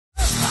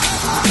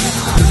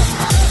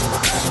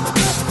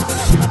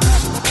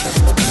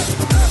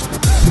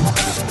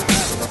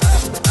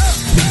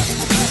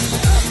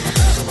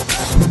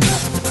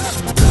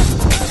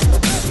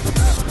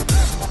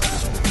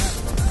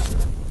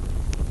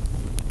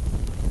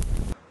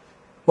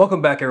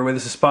Welcome back everybody,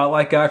 this is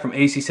Spotlight Guy from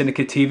AC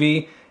Syndicate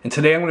TV, and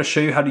today I'm going to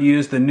show you how to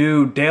use the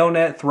new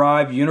DaleNet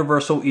Thrive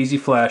Universal Easy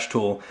Flash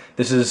tool.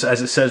 This is,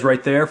 as it says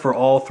right there, for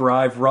all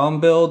Thrive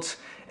ROM builds,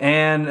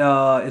 and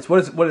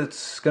what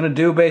it's going to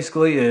do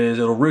basically is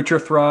it'll root your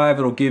Thrive,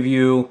 it'll give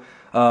you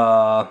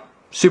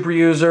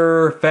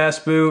Superuser,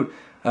 fast boot,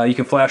 you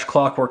can flash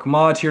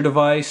Clockworkmod to your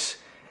device,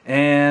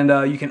 and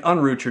you can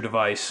unroot your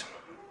device.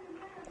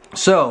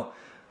 So,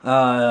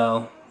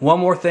 one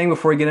more thing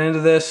before we get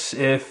into this.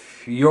 If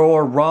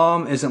your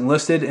ROM isn't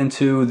listed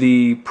into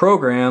the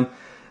program,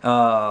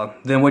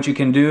 then what you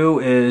can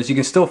do is you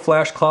can still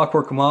flash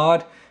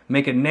Clockworkmod,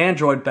 make an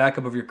Android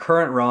backup of your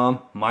current ROM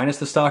minus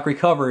the stock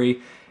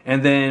recovery,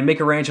 and then make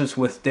arrangements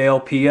with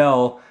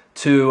DalePL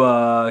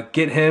to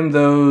get him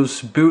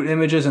those boot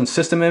images and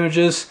system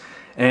images,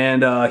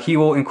 and he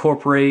will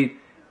incorporate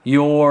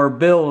your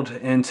build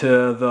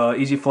into the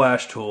Easy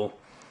Flash tool.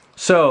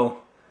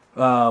 So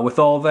with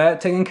all that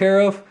taken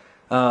care of,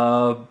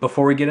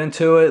 before we get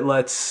into it,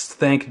 let's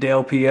thank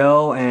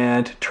DalePL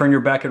and Turn Your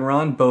Back and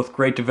Run, both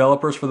great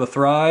developers for the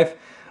Thrive.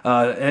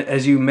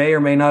 As you may or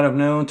may not have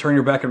known, Turn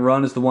Your Back and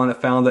Run is the one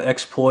that found the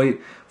exploit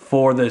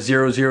for the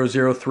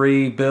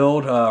 0003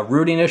 build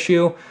rooting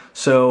issue.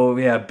 So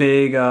yeah,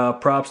 big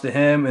props to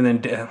him. And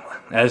then,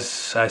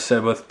 as I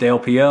said with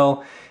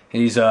DalePL,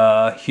 he's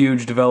a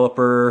huge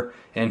developer,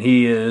 and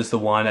he is the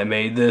one that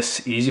made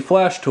this Easy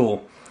Flash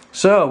tool.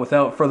 So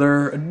without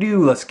further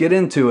ado, let's get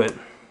into it.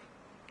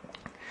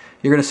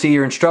 You're going to see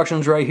your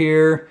instructions right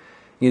here.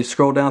 You need to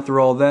scroll down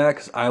through all that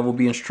because I will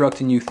be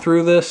instructing you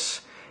through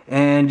this.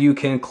 And you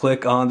can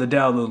click on the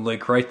download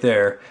link right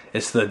there.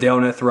 It's the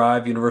DaleNet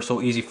Thrive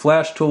Universal Easy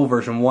Flash Tool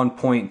version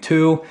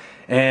 1.2,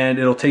 and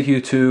it'll take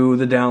you to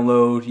the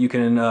download. You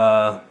can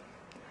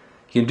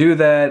do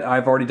that.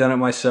 I've already done it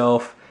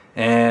myself,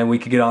 and we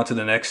can get on to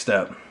the next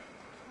step.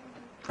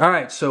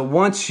 Alright, so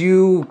once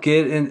you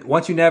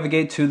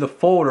navigate to the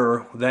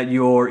folder that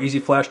your Easy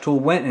Flash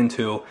tool went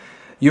into,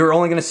 you're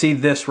only going to see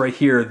this right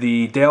here,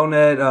 the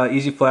DaleNet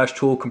Easy Flash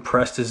Tool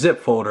compressed to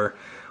zip folder.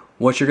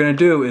 What you're going to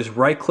do is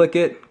right click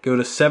it, go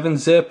to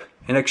 7-zip,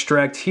 and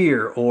extract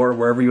here, or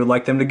wherever you would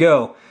like them to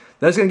go.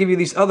 That's going to give you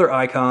these other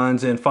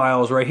icons and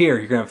files right here.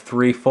 You're going to have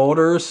 3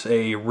 folders,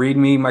 a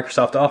README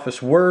Microsoft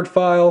Office Word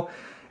file,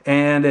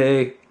 and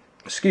the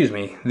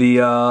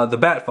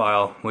BAT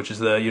file, which is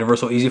the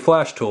Universal Easy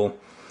Flash Tool.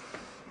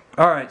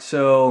 Alright,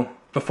 so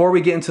before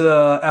we get into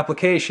the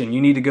application,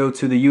 you need to go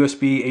to the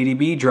USB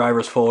ADB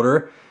Drivers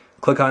folder,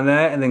 click on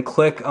that, and then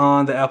click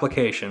on the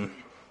application.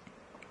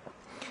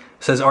 It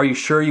says, are you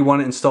sure you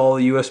want to install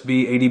the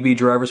USB ADB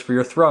Drivers for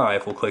your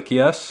Thrive? We'll click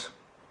yes.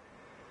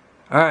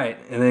 Alright,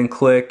 and then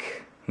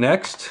click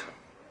next.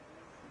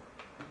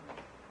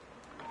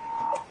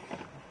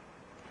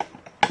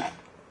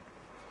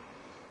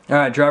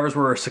 Alright, drivers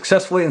were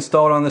successfully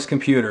installed on this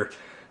computer.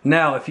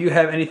 Now, if you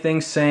have anything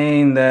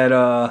saying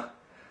that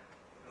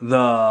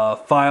the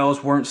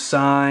files weren't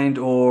signed,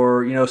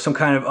 or some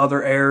kind of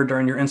other error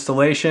during your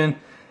installation,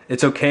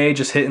 it's okay,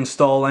 just hit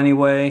install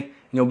anyway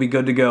and you'll be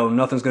good to go.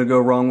 Nothing's going to go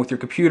wrong with your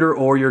computer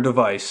or your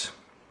device.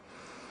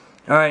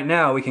 Alright,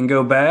 now we can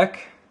go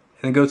back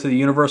and go to the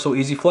Universal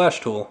Easy Flash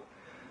tool.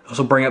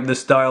 Also bring up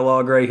this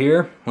dialog right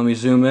here. Let me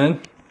zoom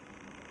in.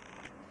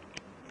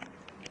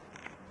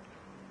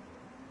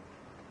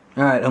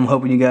 Alright, I'm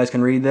hoping you guys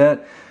can read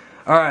that.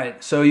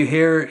 Alright, so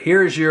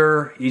here's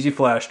your Easy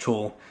Flash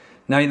tool.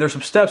 Now there's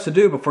some steps to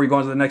do before you go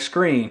on to the next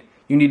screen.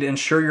 You need to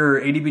ensure your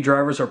ADB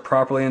drivers are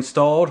properly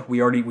installed.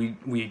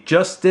 We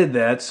just did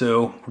that,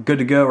 so we're good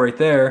to go right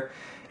there.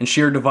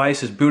 Ensure your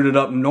device is booted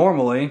up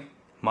normally.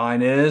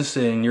 Mine is,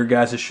 and your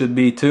guys' should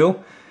be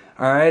too.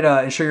 Alright,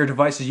 ensure your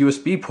device's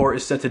USB port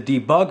is set to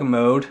debug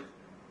mode.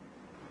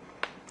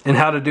 And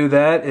how to do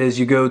that is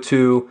you go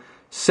to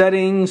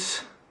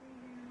Settings,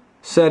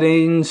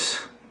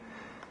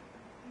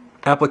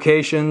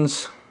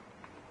 Applications,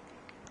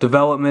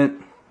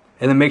 Development,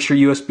 and then make sure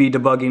USB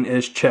debugging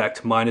is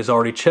checked. Mine is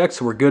already checked,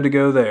 so we're good to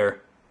go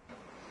there.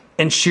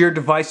 Ensure your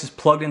device is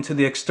plugged into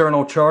the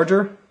external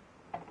charger.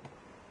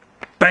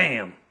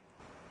 Bam!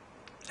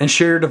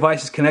 Ensure your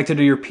device is connected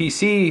to your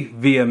PC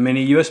via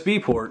mini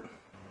USB port.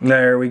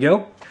 There we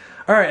go.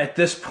 Alright, at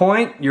this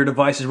point, your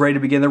device is ready to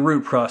begin the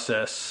root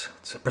process.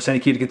 So press any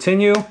key to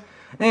continue,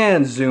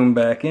 and zoom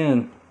back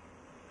in.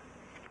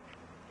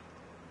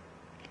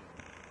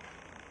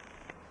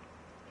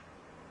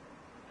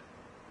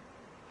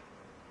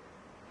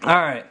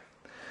 Alright,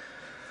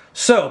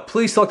 so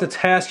please select the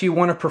task you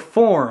want to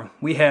perform.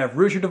 We have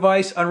root your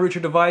device, unroot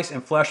your device,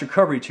 and flash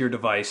recovery to your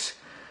device.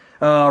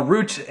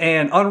 Root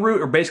and unroot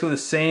are basically the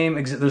same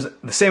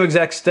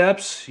exact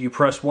steps. You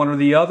press one or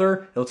the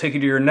other, it'll take you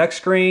to your next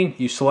screen,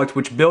 you select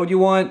which build you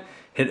want,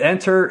 hit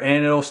enter,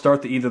 and it'll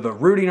start either the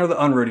rooting or the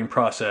unrooting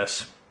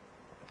process.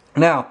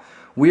 Now,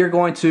 we are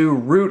going to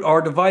root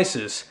our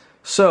devices.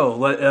 So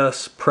let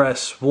us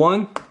press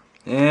 1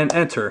 and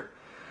enter.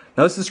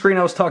 Now this is the screen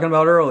I was talking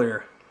about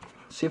earlier.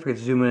 Let's see if I can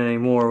zoom in any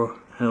more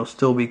and it'll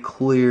still be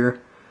clear.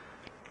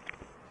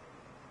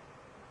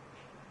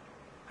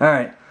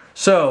 Alright,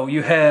 So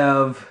you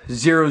have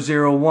 0,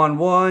 0, 1,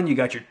 1, you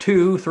got your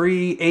 2,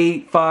 3,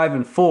 8, 5,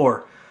 and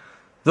 4.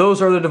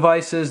 Those are the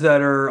devices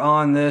that are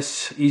on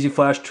this Easy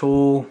Flash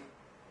tool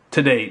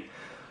to date.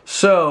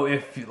 So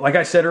if, like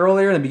I said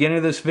earlier in the beginning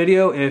of this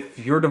video, if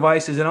your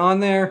device isn't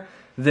on there,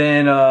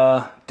 then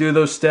do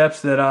those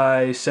steps that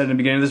I said in the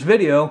beginning of this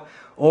video,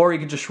 or you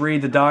can just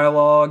read the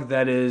dialogue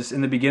that is in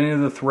the beginning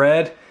of the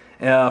thread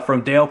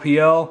from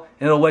DalePL,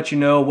 and it'll let you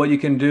know what you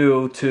can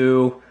do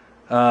to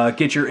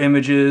get your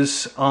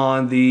images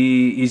on the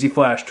Easy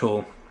Flash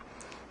tool.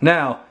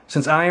 Now,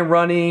 since I am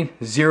running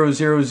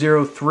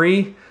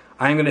 0003,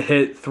 I'm going to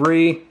hit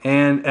 3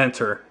 and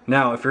enter.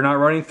 Now, if you're not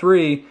running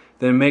 3,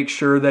 then make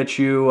sure that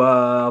you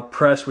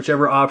press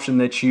whichever option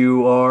that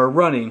you are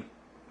running.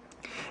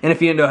 And if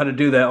you didn't know how to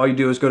do that, all you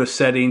do is go to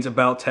Settings,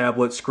 About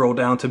Tablet, scroll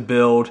down to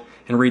Build,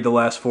 and read the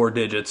last 4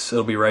 digits.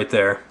 It'll be right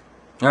there.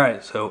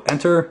 Alright, so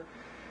enter.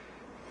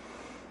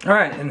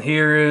 Alright, and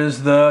here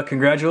is the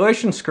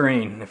congratulations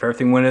screen. If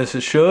everything went as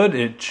it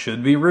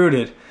should be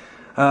rooted.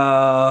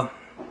 Let's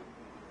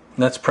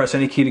press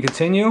any key to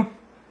continue.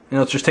 And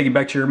let's just take you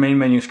back to your main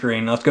menu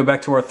screen. Let's go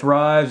back to our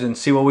Thrives and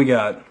see what we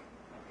got.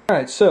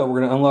 Alright, so we're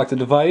going to unlock the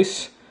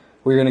device.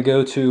 We're going to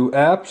go to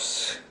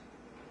Apps,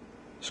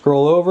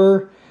 scroll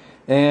over,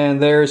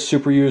 and there's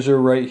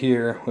Superuser right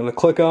here. I'm going to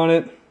click on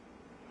it,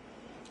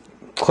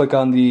 click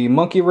on the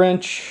monkey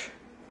wrench,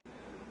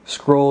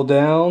 scroll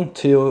down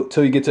till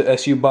you get to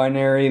SU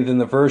binary, then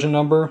the version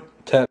number,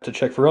 tap to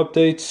check for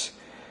updates,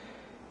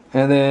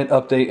 and then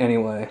update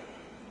anyway.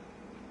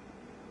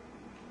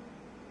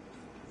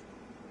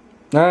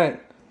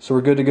 Alright, so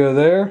we're good to go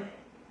there.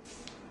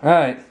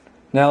 Alright,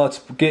 now let's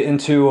get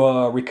into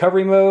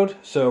recovery mode.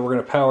 So we're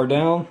going to power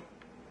down.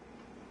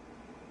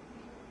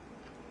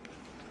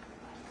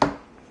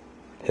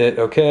 Hit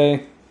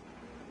OK.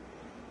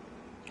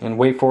 And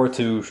wait for it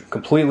to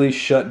completely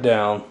shut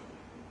down.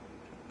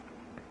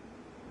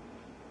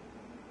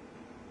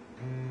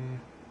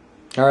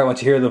 Alright,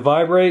 once you hear the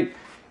vibrate,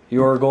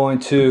 you're going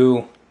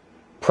to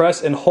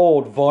press and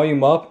hold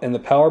volume up and the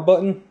power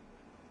button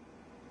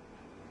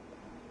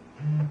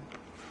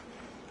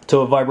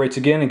until it vibrates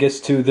again and gets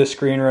to this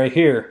screen right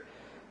here.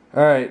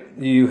 Alright,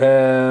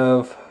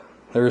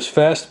 there's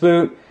fast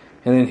boot,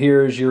 and then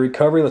here's your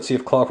recovery. Let's see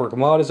if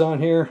Clockworkmod is on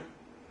here.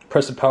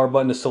 Press the power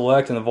button to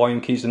select and the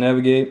volume keys to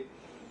navigate.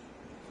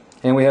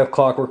 And we have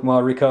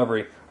Clockworkmod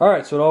Recovery.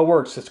 Alright, so it all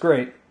works. It's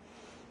great.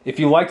 If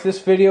you liked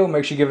this video,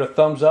 make sure you give it a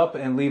thumbs up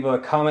and leave a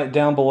comment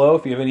down below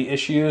if you have any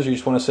issues or you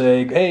just want to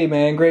say, hey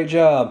man, great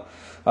job.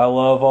 I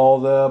love all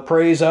the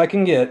praise I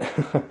can get.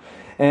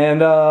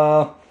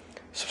 And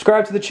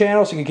subscribe to the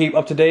channel so you can keep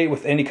up to date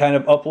with any kind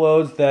of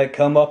uploads that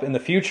come up in the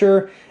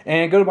future.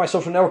 And go to my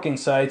social networking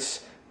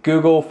sites,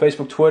 Google,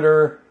 Facebook,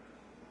 Twitter,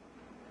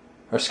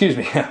 or excuse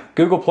me,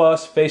 Google+,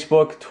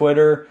 Facebook,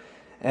 Twitter,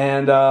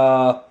 and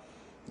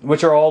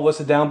which are all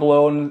listed down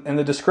below in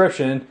the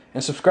description.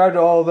 And subscribe to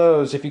all of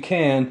those if you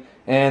can,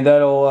 and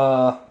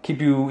that'll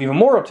keep you even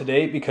more up to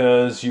date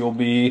because you'll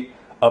be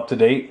up to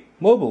date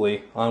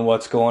mobilely on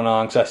what's going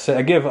on. Because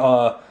I give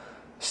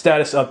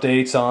status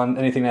updates on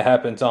anything that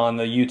happens on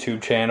the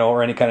YouTube channel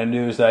or any kind of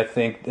news that I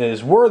think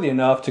is worthy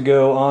enough to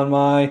go on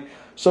my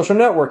social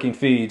networking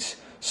feeds.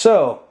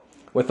 So,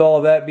 with all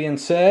of that being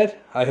said,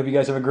 I hope you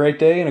guys have a great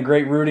day and a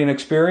great rooting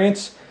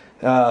experience.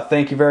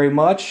 Thank you very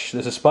much.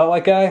 This is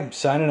Spotlight Guy,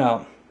 signing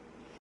out.